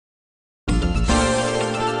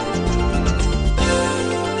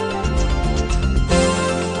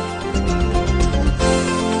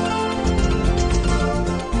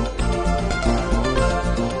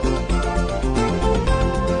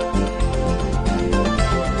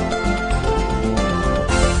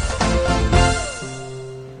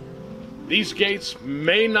These gates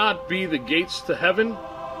may not be the gates to heaven.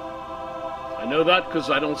 I know that because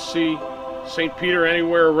I don't see St. Peter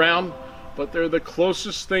anywhere around, but they're the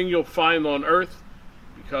closest thing you'll find on earth,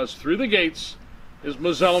 because through the gates is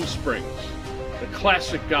Moselem Springs, the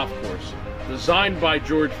classic golf course designed by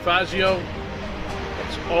George Fazio.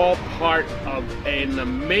 It's all part of an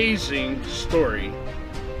amazing story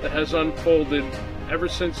that has unfolded ever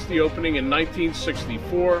since the opening in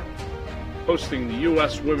 1964, hosting the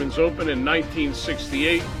U.S. Women's Open in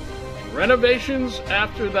 1968, renovations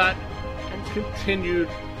after that, and continued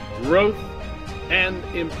growth and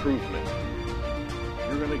improvement.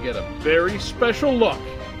 You're going to get a very special look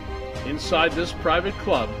inside this private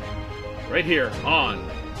club right here on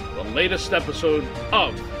the latest episode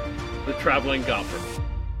of The Traveling Golfer.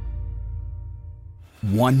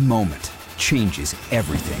 One moment changes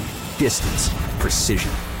everything. Distance,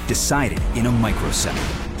 precision, decided in a microsecond.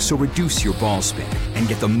 So reduce your ball spin and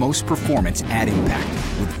get the most performance at impact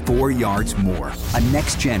with 4 yards more. A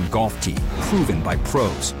next-gen golf tee proven by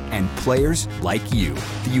pros and players like you.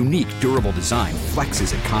 The unique durable design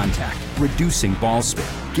flexes at contact, reducing ball spin,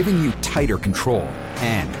 giving you tighter control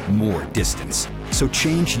and more distance. So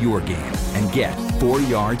change your game and get 4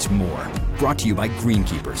 yards more. Brought to you by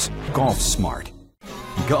Greenkeepers. Golf smart.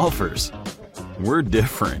 Golfers, we're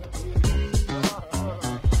different.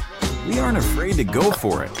 We aren't afraid to go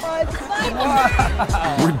for it.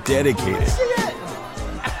 We're dedicated.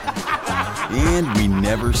 And we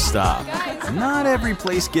never stop. Not every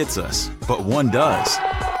place gets us, but one does.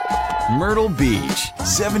 Myrtle Beach,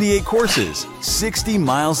 78 courses, 60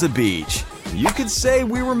 miles of beach. You could say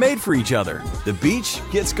we were made for each other. The beach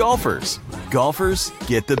gets golfers. Golfers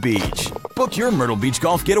get the beach. Book your Myrtle Beach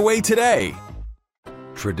golf getaway today.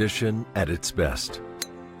 Tradition at its best.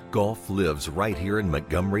 Golf lives right here in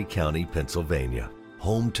Montgomery County, Pennsylvania.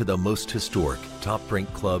 Home to the most historic,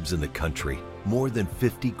 top-ranked clubs in the country. More than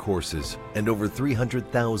 50 courses and over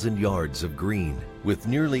 300,000 yards of green. With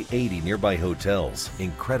nearly 80 nearby hotels,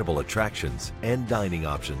 incredible attractions, and dining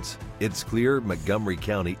options. It's clear Montgomery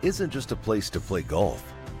County isn't just a place to play golf.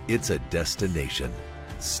 It's a destination.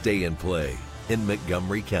 Stay and play in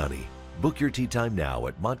Montgomery County. Book your tee time now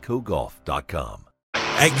at montcogolf.com.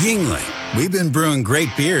 At Yingling, we've been brewing great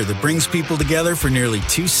beer that brings people together for nearly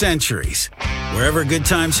 2 centuries. Wherever good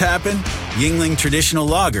times happen, Yingling Traditional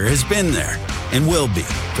Lager has been there and will be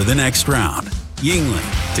for the next round.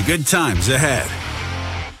 Yingling, to good times ahead.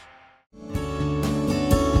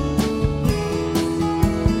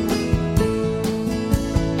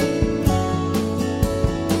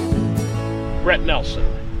 Brett Nelson,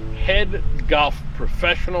 head golf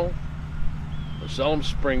professional, Moselem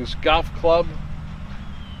Springs Golf Club.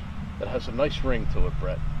 That has a nice ring to it,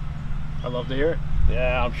 Brett. I love to hear it.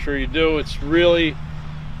 Yeah, I'm sure you do. It's really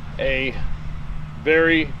a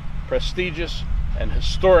very prestigious and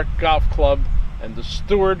historic golf club, and the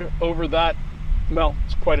steward over that, well,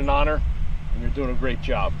 it's quite an honor, and you're doing a great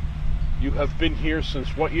job. You have been here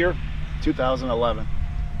since what year? 2011.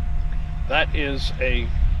 That is a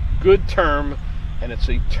good term, and it's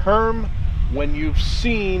a term when you've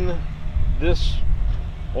seen this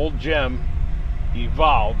old gem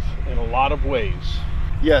evolve in a lot of ways.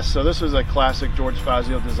 Yes, so this is a classic George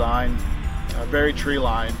Fazio design, very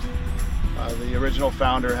tree-lined. The original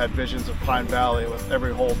founder had visions of Pine Valley with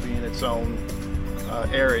every hole being its own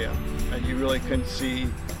area, and you really couldn't see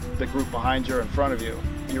the group behind you or in front of you.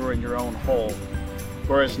 You were in your own hole.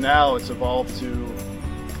 Whereas now it's evolved to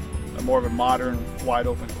a more of a modern,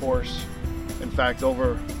 wide-open course. In fact,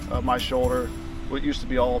 over my shoulder, what used to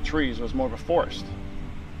be all trees was more of a forest.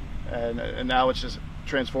 And now it's just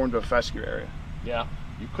transformed to a fescue area. Yeah,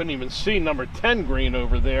 you couldn't even see number 10 green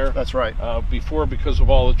over there. That's right. Before, because of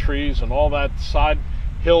all the trees, and all that side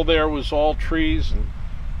hill there was all trees.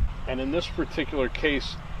 And in this particular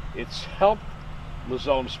case, it's helped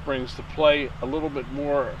Moselem Springs to play a little bit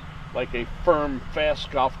more like a firm, fast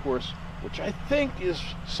golf course, which I think is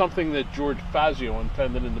something that George Fazio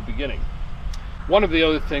intended in the beginning. One of the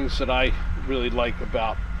other things that I really like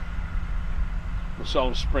about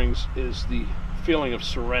Moselem Springs is the feeling of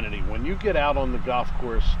serenity. When you get out on the golf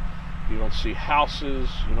course, you don't see houses,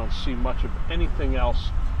 you don't see much of anything else.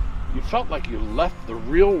 You felt like you left the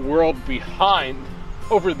real world behind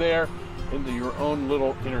over there into your own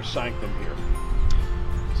little inner sanctum here.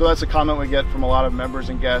 So that's a comment we get from a lot of members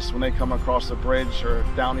and guests when they come across the bridge or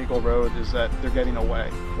down Eagle Road, is that they're getting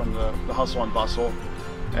away from the hustle and bustle,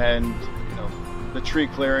 and the tree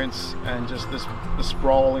clearance and just the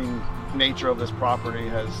sprawling nature of this property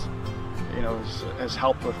has has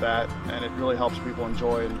helped with that, and it really helps people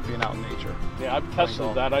enjoy being out in nature. Yeah, I've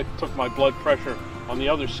tested that. I took my blood pressure on the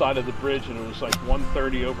other side of the bridge, and it was like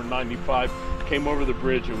 130 over 95. Came over the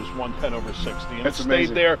bridge, it was 110 over 60. And it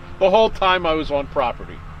stayed there the whole time I was on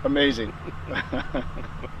property. Amazing.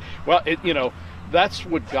 Well, that's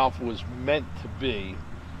what golf was meant to be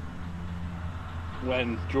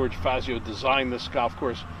when George Fazio designed this golf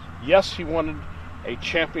course. Yes, he wanted a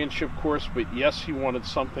championship course, but yes, he wanted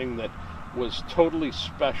something that was totally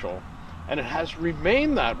special, and it has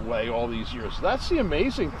remained that way all these years. That's the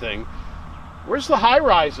amazing thing. Where's the high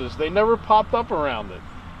rises? They never popped up around it.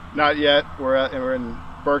 Not yet. We're in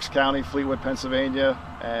Berks County, Fleetwood, Pennsylvania,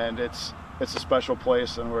 and it's a special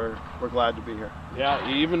place, and we're glad to be here. Yeah,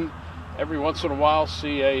 you even every once in a while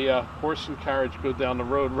see a horse and carriage go down the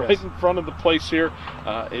road right in front of the place here.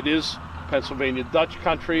 It is Pennsylvania Dutch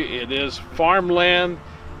country. It is farmland,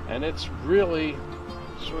 and it's really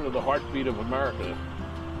sort of the heartbeat of America.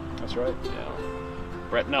 That's right. Yeah.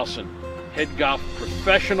 Brett Nelson, head golf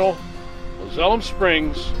professional, Moselem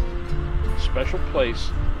Springs, a special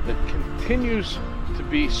place that continues to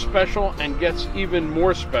be special and gets even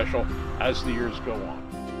more special as the years go on.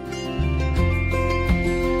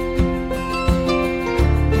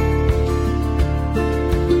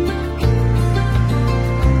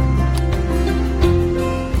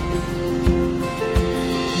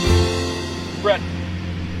 Brett,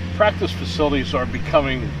 practice facilities are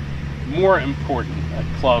becoming more important at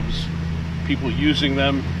clubs. People using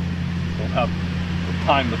them will have the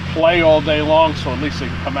time to play all day long, so at least they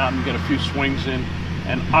can come out and get a few swings in.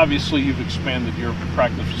 And obviously you've expanded your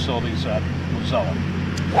practice facilities at Moselem.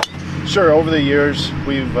 Sure, over the years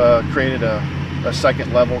we've created a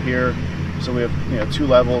second level here. So we have 2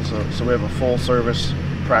 levels, so we have a full service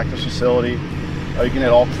practice facility. You can hit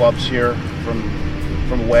all clubs here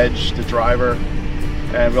from wedge to driver,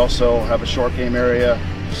 and we also have a short game area,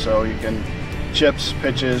 so you can chips,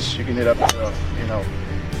 pitches, you can hit up to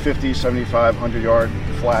 50, 75, 100-yard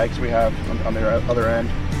flags we have on the other end.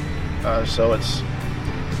 So it's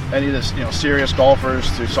any of this serious golfers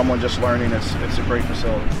to someone just learning. It's a great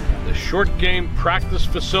facility. The short game practice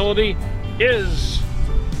facility is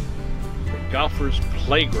the golfer's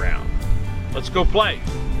playground. Let's go play.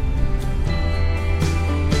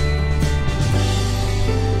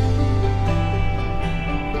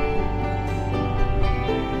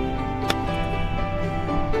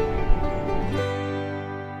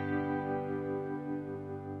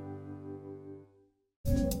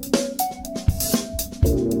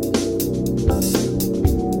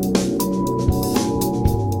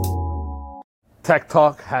 Tech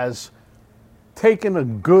Talk has taken a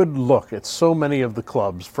good look at so many of the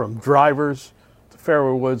clubs, from drivers to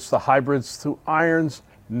fairway woods to hybrids to irons.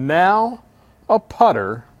 Now a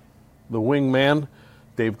putter, the wingman,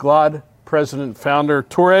 Dave Glod, president, founder,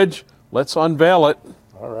 Tour Edge. Let's unveil it.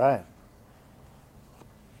 All right.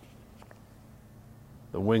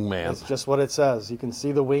 The wingman. It's just what it says. You can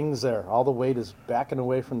see the wings there. All the weight is backing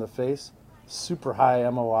away from the face. Super high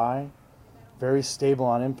MOI. Very stable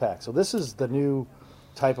on impact. So this is the new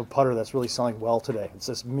type of putter that's really selling well today. It's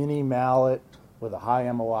this mini mallet with a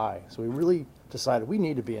high MOI. So we really decided we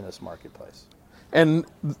need to be in this marketplace. And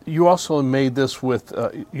you also made this with,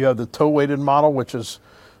 you have the toe-weighted model, which is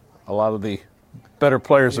a lot of the better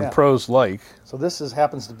players and pros like. So this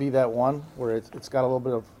happens to be that one where it's got a little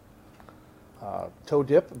bit of toe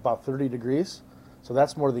dip, about 30 degrees. So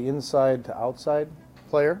that's more the inside to outside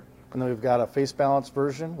player. And then we've got a face balance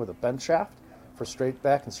version with a bent shaft for straight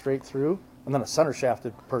back and straight through, and then a center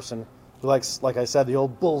shafted person who likes, like I said, the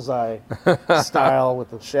old bullseye style with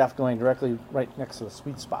the shaft going directly right next to the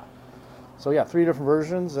sweet spot. So yeah, 3 different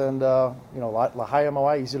versions, and a lot high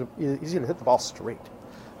MOI, easy to hit the ball straight.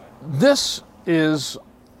 This is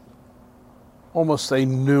almost a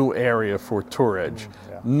new area for Tour Edge,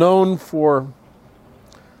 known for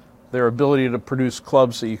their ability to produce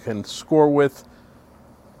clubs that you can score with.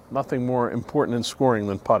 Nothing more important in scoring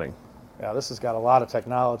than putting. Yeah, this has got a lot of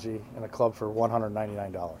technology in a club for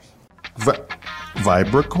 $199.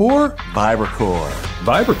 Vibracore? Vibracore.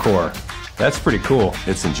 Vibracore. That's pretty cool.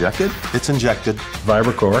 It's injected? It's injected.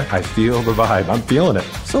 Vibracore. I feel the vibe. I'm feeling it.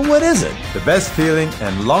 So what is it? The best feeling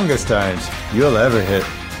and longest times you'll ever hit.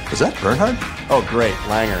 Is that Bernhard? Oh, great.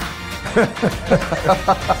 Langer.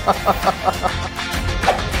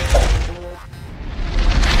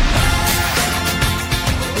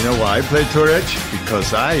 You know why I play Tour Edge?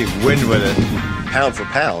 Because I win with it. Pound for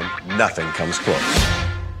pound, nothing comes close.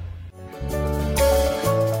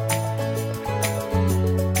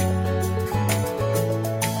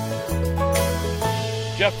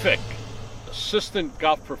 Jeff Fick, assistant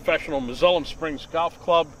golf professional, Moselem Springs Golf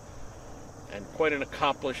Club. and quite an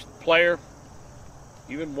accomplished player.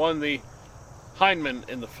 Even won the Heineman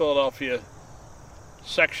in the Philadelphia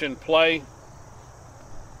section play.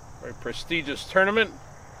 Very prestigious tournament.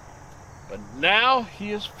 But now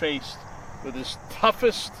he is faced with his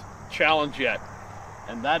toughest challenge yet,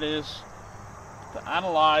 and that is to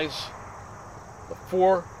analyze the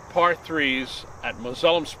 4 par 3s at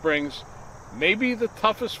Moselem Springs. Maybe the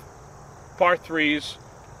toughest par 3s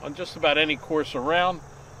on just about any course around.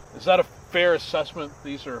 Is that a fair assessment?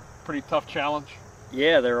 These are a pretty tough challenge?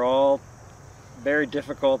 Yeah, they're all very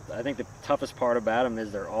difficult. I think the toughest part about them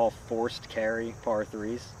is they're all forced carry par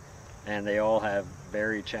 3s, and they all have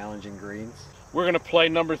very challenging greens. We're going to play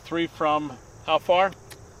number 3 from how far?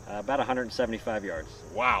 About 175 yards.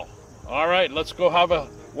 Wow. All right, let's go have a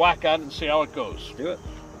whack at it and see how it goes. Do it.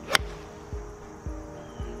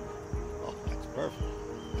 Oh, that's perfect.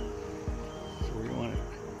 That's where you want it.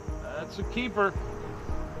 That's a keeper.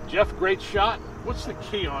 Jeff, great shot. What's the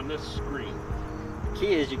key on this green? The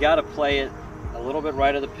key is you got to play it a little bit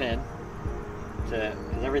right of the pin because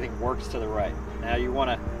everything works to the right. Now you want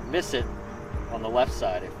to miss it on the left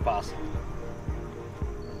side if possible.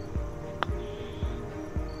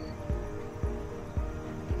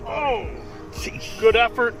 Oh, good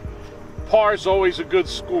effort. Par's always a good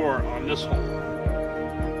score on this hole.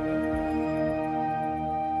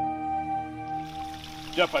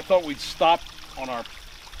 Jeff, I thought we'd stop on our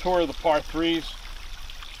tour of the par 3s.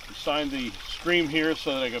 We signed the stream here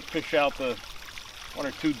so that I could fish out the 1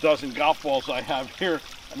 or 2 dozen golf balls I have here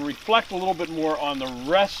and reflect a little bit more on the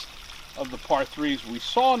rest of the par 3s. We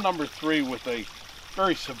saw number 3 with a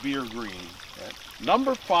very severe green.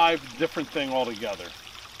 Number 5, different thing altogether.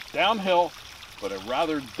 Downhill, but a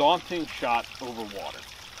rather daunting shot over water.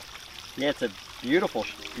 Yeah, it's a beautiful,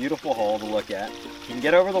 beautiful hole to look at. You can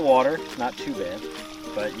get over the water, it's not too bad,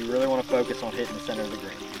 but you really want to focus on hitting the center of the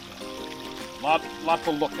green. Lot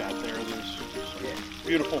to look at there. There's some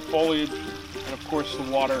beautiful foliage, and of course the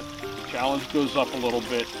water challenge goes up a little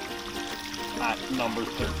bit at number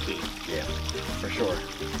 13. Yeah, for sure.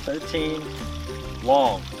 13,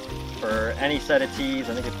 long. For any set of tees,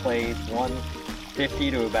 I think it plays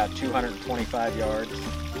 150 to about 225 yards.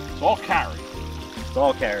 It's all carry. It's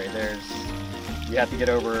all carry. You have to get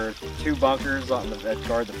over 2 bunkers that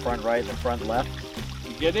guard the front right and the front left.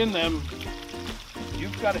 You get in them,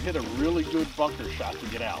 you've got to hit a really good bunker shot to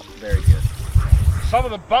get out. Very good. Some of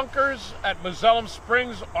the bunkers at Moselem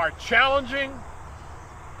Springs are challenging,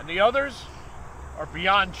 and the others are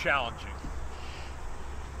beyond challenging.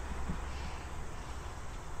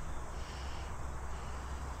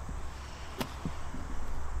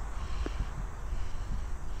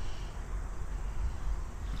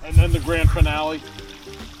 And then the grand finale.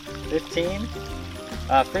 15.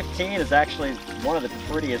 15 is actually one of the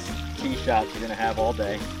prettiest tee shots you're going to have all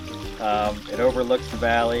day. It overlooks the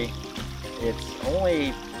valley. It's only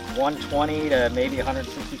 120 to maybe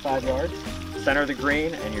 165 yards. Center of the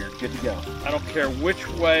green, and you're good to go. I don't care which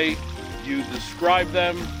way you describe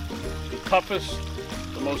them, the toughest,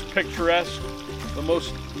 the most picturesque, the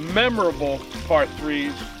most memorable par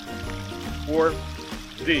 3s, or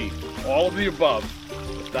D, all of the above.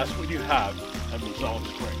 That's what you have at Moselem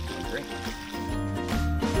Springs. I agree.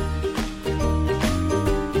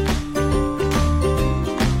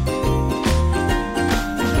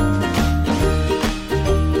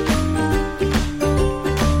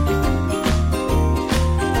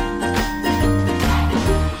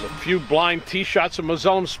 There's a few blind tee shots at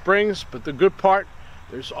Moselem Springs, but the good part,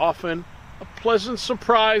 there's often a pleasant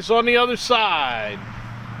surprise on the other side.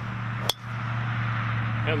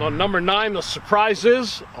 And on number 9, the surprise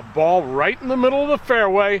is a ball right in the middle of the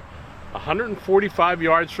fairway, 145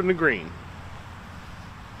 yards from the green.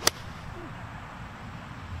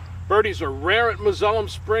 Birdies are rare at Moselem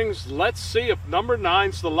Springs. Let's see if number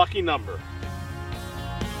 9's the lucky number.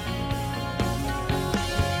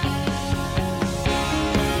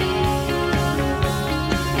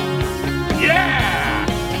 Yeah!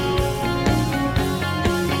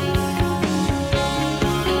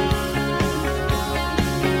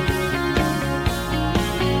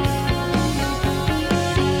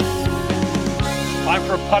 Time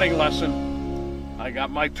for a putting lesson. I got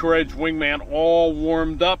my Tour Edge wingman all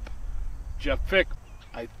warmed up. Jeff Fick,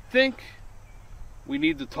 I think we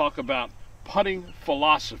need to talk about putting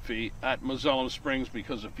philosophy at Moselem Springs,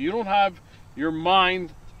 because if you don't have your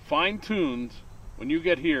mind fine-tuned when you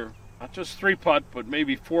get here, not just 3-putt, but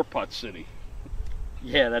maybe 4-putt city.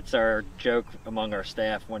 Yeah, that's our joke among our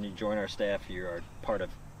staff. When you join our staff, you are part of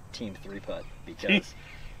Team 3-putt, because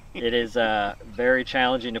it is very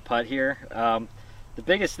challenging to putt here. The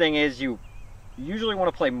biggest thing is you usually want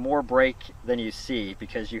to play more break than you see,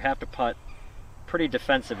 because you have to putt pretty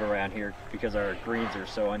defensive around here because our greens are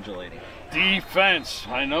so undulating. Defense,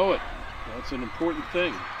 I know it. That's an important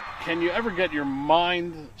thing. Can you ever get your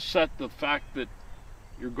mind set the fact that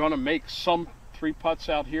you're going to make some 3 putts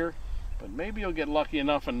out here, but maybe you'll get lucky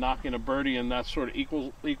enough in knocking a birdie and that sort of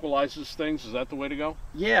equalizes things? Is that the way to go?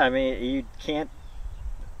 Yeah, I mean, you can't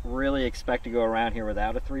really expect to go around here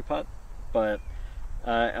without a 3-putt, but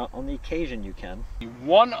on the occasion you can.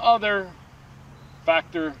 One other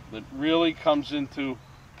factor that really comes into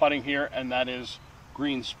putting here, and that is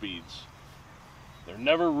green speeds. They're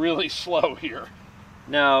never really slow here.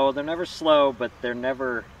 No, they're never slow, but they're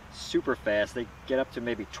never super fast. They get up to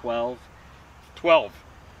maybe 12. 12.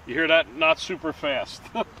 You hear that? Not super fast.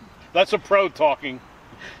 That's a pro talking.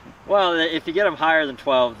 Well, if you get them higher than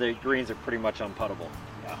 12, the greens are pretty much unputtable.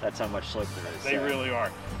 Yeah. That's how much slope there is. They really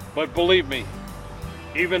are. But believe me,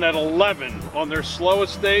 even at 11 on their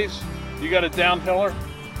slowest days, you got a downhiller.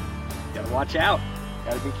 You gotta watch out.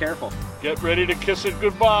 Gotta be careful. Get ready to kiss it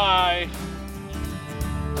goodbye.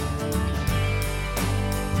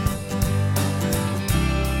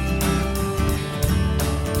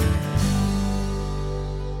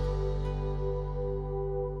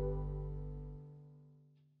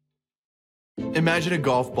 Imagine a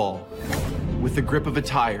golf ball with the grip of a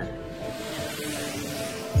tire.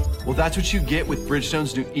 Well, that's what you get with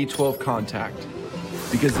Bridgestone's new E12 Contact.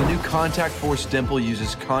 Because the new Contact Force dimple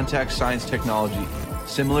uses contact science technology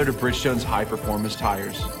similar to Bridgestone's high-performance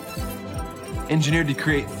tires. Engineered to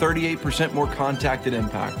create 38% more contact at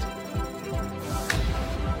impact.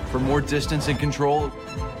 For more distance and control,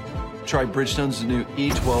 try Bridgestone's new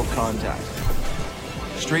E12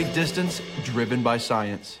 Contact. Straight distance driven by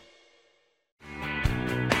science.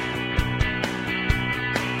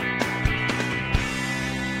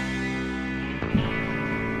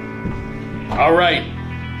 All right,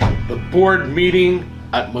 the board meeting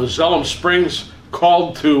at Moselem Springs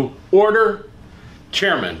called to order.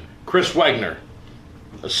 Chairman, Chris Wagner.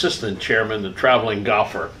 Assistant Chairman, the traveling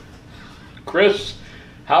golfer. Chris,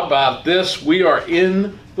 how about this? We are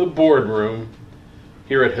in the boardroom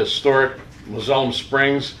here at historic Moselem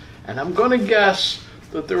Springs, and I'm going to guess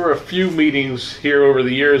that there were a few meetings here over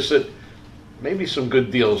the years that maybe some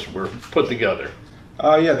good deals were put together.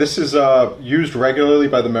 Yeah, this is used regularly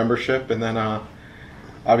by the membership, and then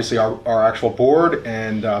obviously our actual board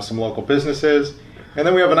and some local businesses. And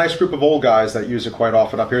then we have a nice group of old guys that use it quite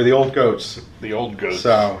often up here, the old goats. The old goats.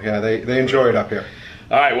 So, yeah, they enjoy it up here.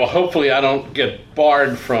 All right, well, hopefully I don't get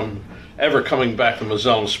barred from ever coming back to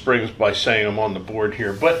Moselem Springs by saying I'm on the board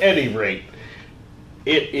here. But at any rate,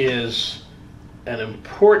 it is an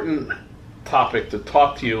important topic to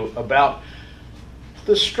talk to you about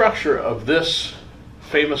the structure of this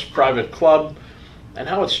famous private club and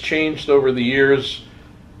how it's changed over the years,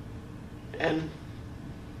 and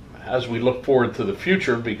as we look forward to the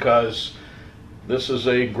future, because this is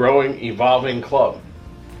a growing, evolving club.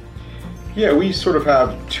 Yeah, we sort of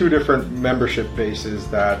have two different membership bases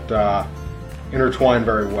that intertwine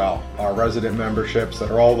very well. Our resident memberships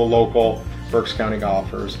that are all the local Berks County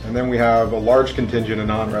golfers, and then we have a large contingent of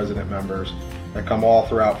non-resident members that come all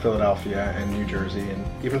throughout Philadelphia and New Jersey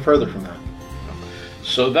and even further from that.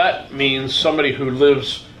 So that means somebody who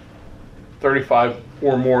lives 35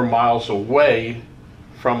 or more miles away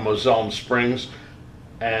from Moselem Springs,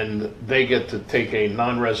 and they get to take a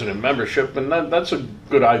non-resident membership, and that's a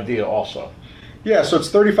good idea also. Yeah, so it's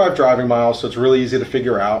 35 driving miles, so it's really easy to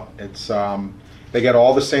figure out. It's they get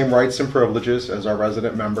all the same rights and privileges as our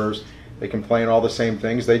resident members. They can play in all the same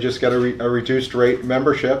things. They just get a reduced rate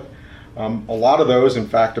membership. A lot of those, in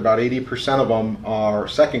fact, about 80% of them are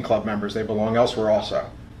second club members. They belong elsewhere also.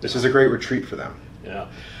 This is a great retreat for them. Yeah.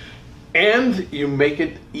 And you make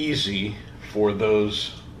it easy for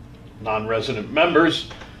those non-resident members,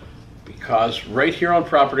 because right here on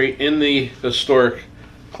property in the historic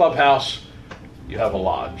clubhouse, you have a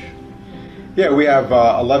lodge. Yeah, we have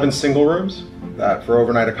 11 single rooms that for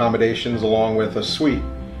overnight accommodations, along with a suite,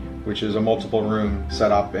 which is a multiple room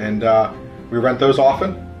setup, and we rent those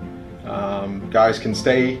often. Guys can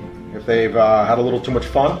stay if they've had a little too much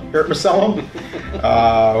fun here at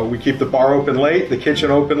Moselem. We keep the bar open late, the kitchen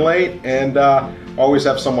open late, and always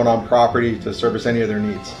have someone on property to service any of their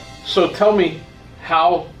needs. So tell me,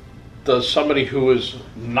 how does somebody who is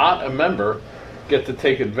not a member get to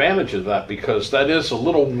take advantage of that? Because that is a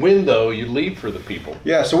little window you leave for the people.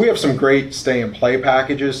 Yeah, so we have some great stay and play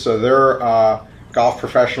packages. So their golf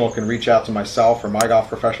professional can reach out to myself or my golf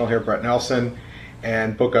professional here, Brett Nelson,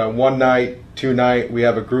 and book a 1 night, 2 night. We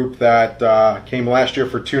have a group that came last year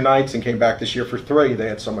for 2 nights and came back this year for 3. They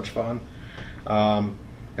had so much fun.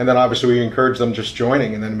 And then obviously we encourage them just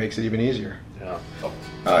joining, and then it makes it even easier. Yeah.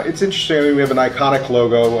 It's interesting. I mean, we have an iconic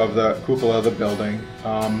logo of the cupola of the building.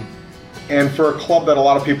 And for a club that a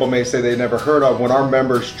lot of people may say they never heard of, when our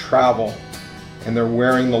members travel and they're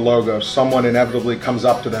wearing the logo, someone inevitably comes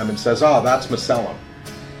up to them and says, "Oh, that's Moselem."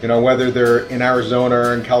 You know, whether they're in Arizona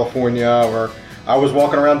or in California, or I was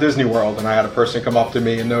walking around Disney World and I had a person come up to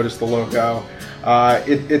me and notice the logo.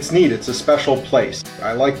 It's neat. It's a special place.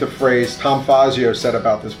 I like the phrase Tom Fazio said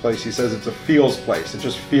about this place. He says it's a feels place. It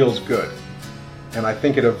just feels good. And I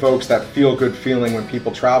think it evokes that feel-good feeling when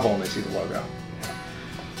people travel and they see the logo.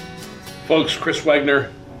 Folks, Chris Wegner,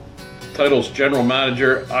 title's General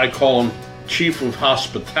Manager. I call him Chief of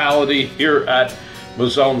Hospitality here at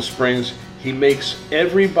Moselem Springs. He makes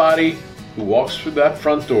everybody who walks through that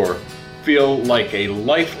front door feel like a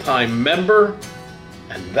lifetime member,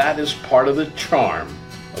 and that is part of the charm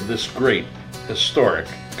of this great historic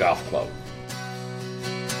golf club.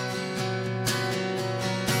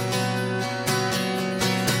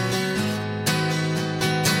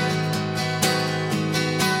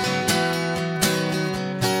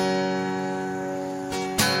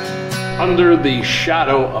 Under the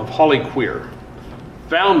shadow of Holly Queer,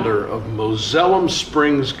 founder of Moselem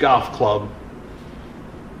Springs Golf Club,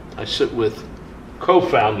 I sit with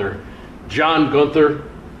co-founder John Gunther.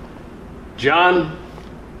 John,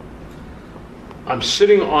 I'm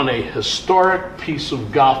sitting on a historic piece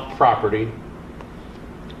of golf property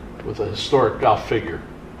with a historic golf figure.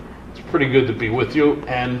 It's pretty good to be with you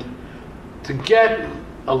and to get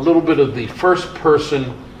a little bit of the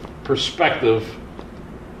first-person perspective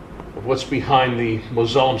of what's behind the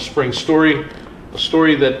Moselem Springs story, a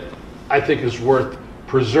story that I think is worth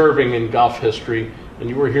preserving in golf history. And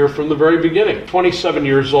you were here from the very beginning. 27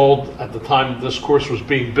 years old at the time this course was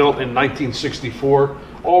being built in 1964,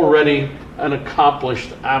 already an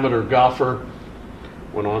accomplished amateur golfer.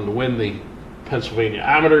 Went on to win the Pennsylvania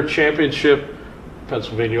Amateur Championship,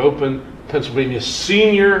 Pennsylvania Open, Pennsylvania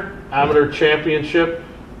Senior Amateur Championship.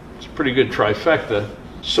 It's a pretty good trifecta.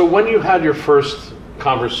 So when you had your first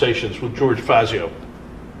conversations with George Fazio,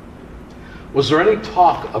 was there any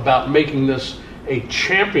talk about making this a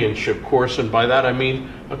championship course, and by that I mean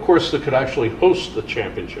a course that could actually host the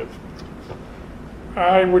championship?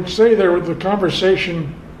 I would say there was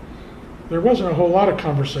there wasn't a whole lot of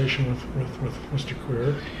conversation with Mr.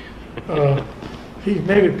 Queer. He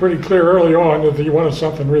made it pretty clear early on that he wanted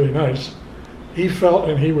something really nice. He felt,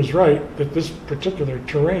 and he was right, that this particular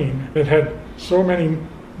terrain, it had so many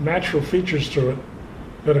natural features to it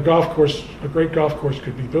that a great golf course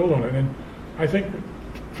could be built on it. And I think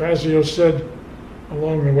Fazio said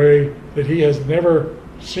along the way that he has never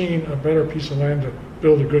seen a better piece of land to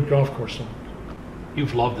build a good golf course on.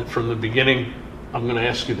 You've loved it from the beginning. I'm going to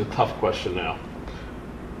ask you the tough question now.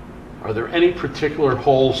 Are there any particular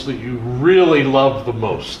holes that you really love the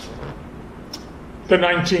most? The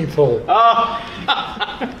 19th hole.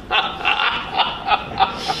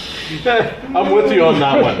 I'm with you on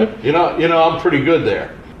that one. You know, I'm pretty good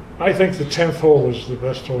there. I think the 10th hole is the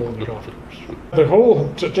best hole in the golf course. The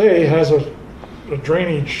hole today has a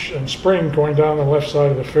drainage and spring going down the left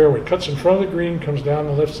side of the fairway. Cuts in front of the green, comes down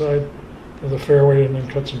the left side of the fairway, and then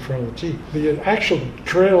cuts in front of the tee. The actual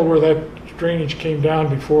trail where that drainage came down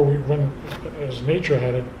before we went, as nature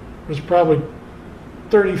had it, was probably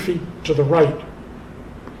 30 feet to the right,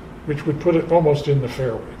 which would put it almost in the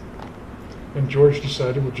fairway. And George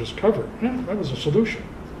decided we'd just cover it. Yeah, that was a solution.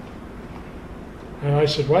 And I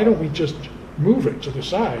said, why don't we just move it to the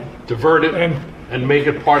side? Divert it and make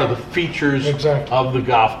it part of the features exactly. of the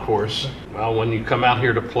golf course. Well, when you come out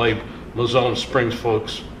here to play Moselem Springs,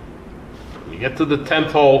 folks, when you get to the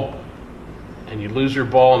 10th hole and you lose your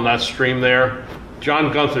ball in that stream there,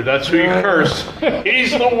 John Gunther, that's who you cursed.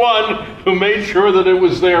 He's the one who made sure that it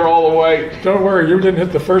was there all the way. Don't worry, you didn't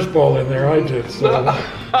hit the first ball in there, I did. So.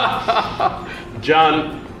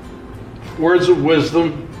 John, words of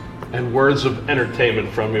wisdom and words of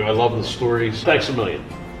entertainment from you. I love the stories. Thanks a million.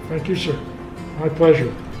 Thank you, sir. My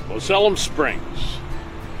pleasure. Moselem Springs,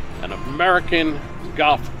 an American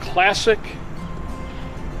golf classic.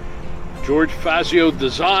 George Fazio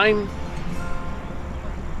design.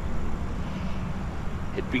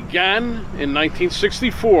 It began in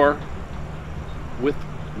 1964 with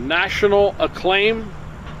national acclaim,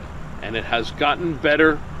 and it has gotten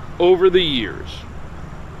better over the years.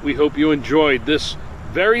 We hope you enjoyed this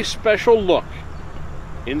very special look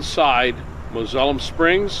inside Moselem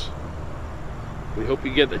Springs. We hope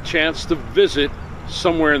you get a chance to visit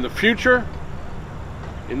somewhere in the future.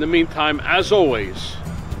 In the meantime, as always,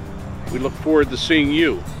 we look forward to seeing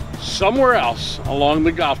you somewhere else along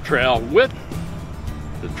the golf trail with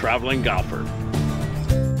the Traveling Golfer.